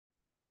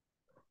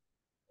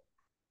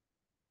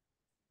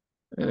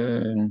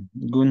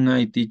Good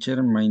night,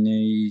 teacher. My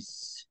name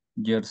is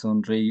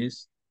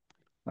JersonReyes.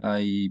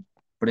 I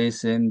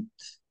present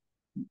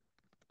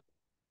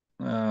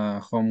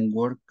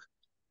homework,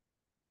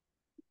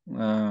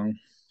 uh,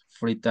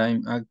 free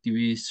time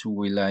activities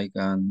we like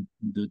and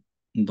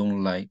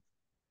don't like.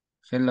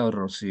 Hello,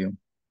 Rocio.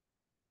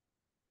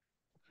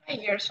 Hi,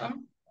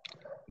 Gerson.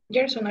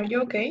 Gerson, are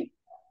you okay?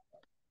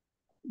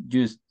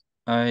 Just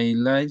I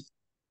like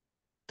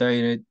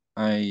tired.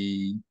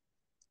 I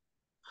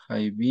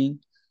been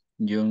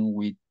young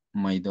with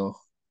my dog,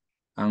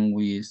 and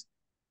we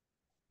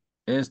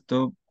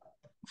stop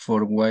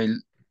for a while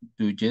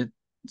to get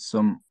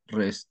some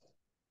rest.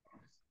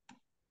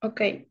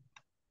 Okay,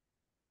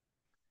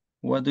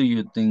 What do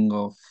you think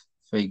of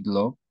fake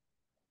love?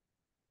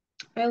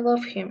 I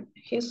love him.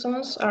 His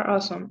songs are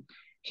awesome.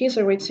 He's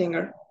a great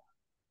singer.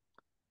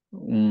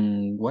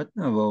 What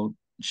about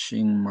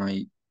Shin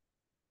Mai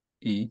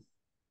E?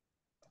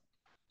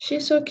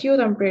 She's so cute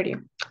and pretty.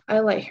 I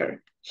like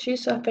her.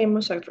 She's a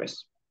famous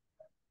actress.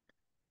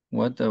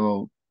 What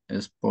about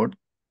sport?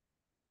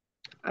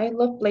 I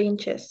love playing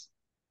chess.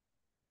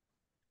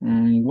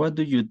 What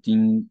do you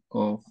think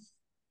of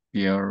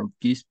Pierre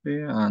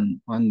Quispe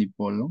and Andy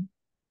Polo?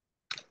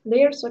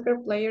 They are soccer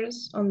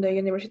players on the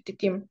university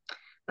team,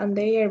 and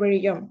they are very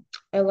young.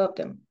 I love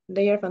them.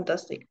 They are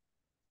fantastic.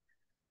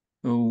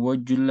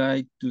 Would you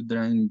like to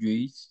drink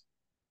juice?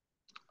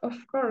 Of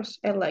course,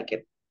 I like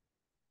it.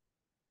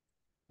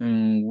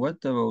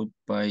 What about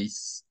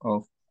pies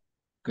of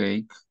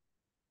cake?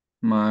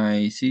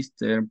 My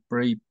sister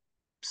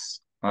preps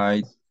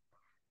I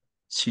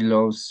she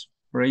loves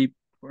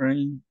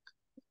preparing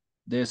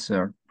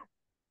dessert.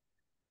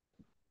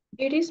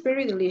 It is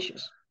very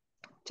delicious.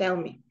 Tell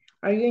me,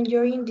 are you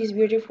enjoying this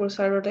beautiful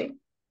Saturday?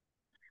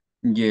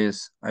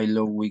 Yes, I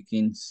love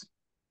weekends.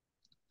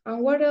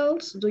 And what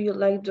else do you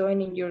like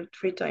doing in your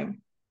free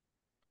time?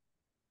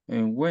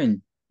 And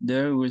when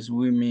there was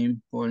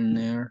swimming pool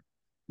near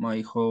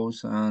my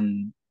house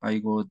and I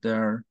go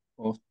there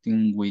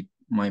often with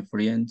my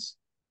friends.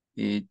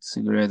 It's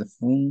great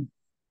fun.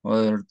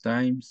 Other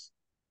times,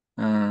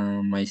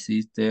 my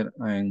sister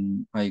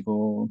and I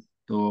go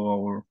to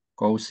our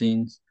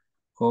cousin's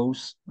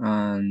house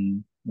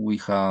and we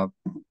have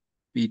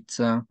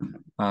pizza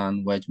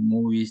and watch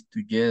movies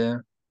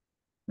together.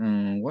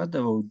 What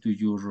about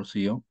you,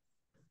 Rocio?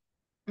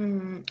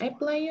 I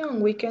play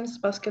on weekends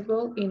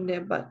basketball in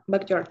the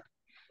backyard.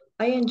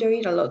 I enjoy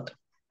it a lot.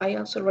 I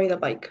also ride a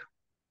bike.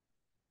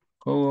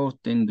 How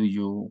often do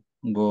you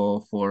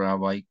go for a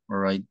bike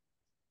ride?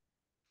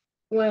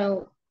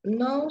 Well,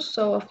 no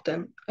so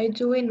often. I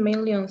do it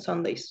mainly on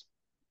Sundays.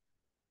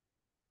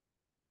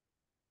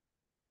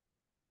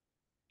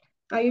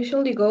 I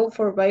usually go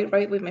for a bike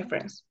ride with my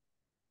friends.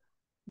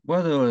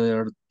 What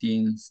other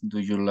things do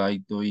you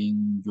like doing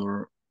in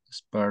your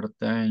spare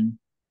time?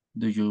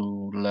 Do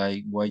you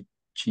like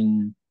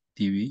watching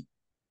TV?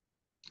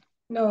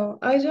 No,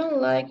 I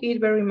don't like it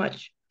very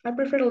much. I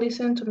prefer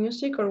listening to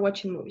music or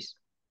watching movies.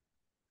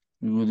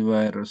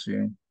 Goodbye,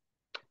 Rocio.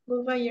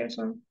 Goodbye,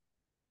 Gerson.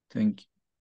 Thank you.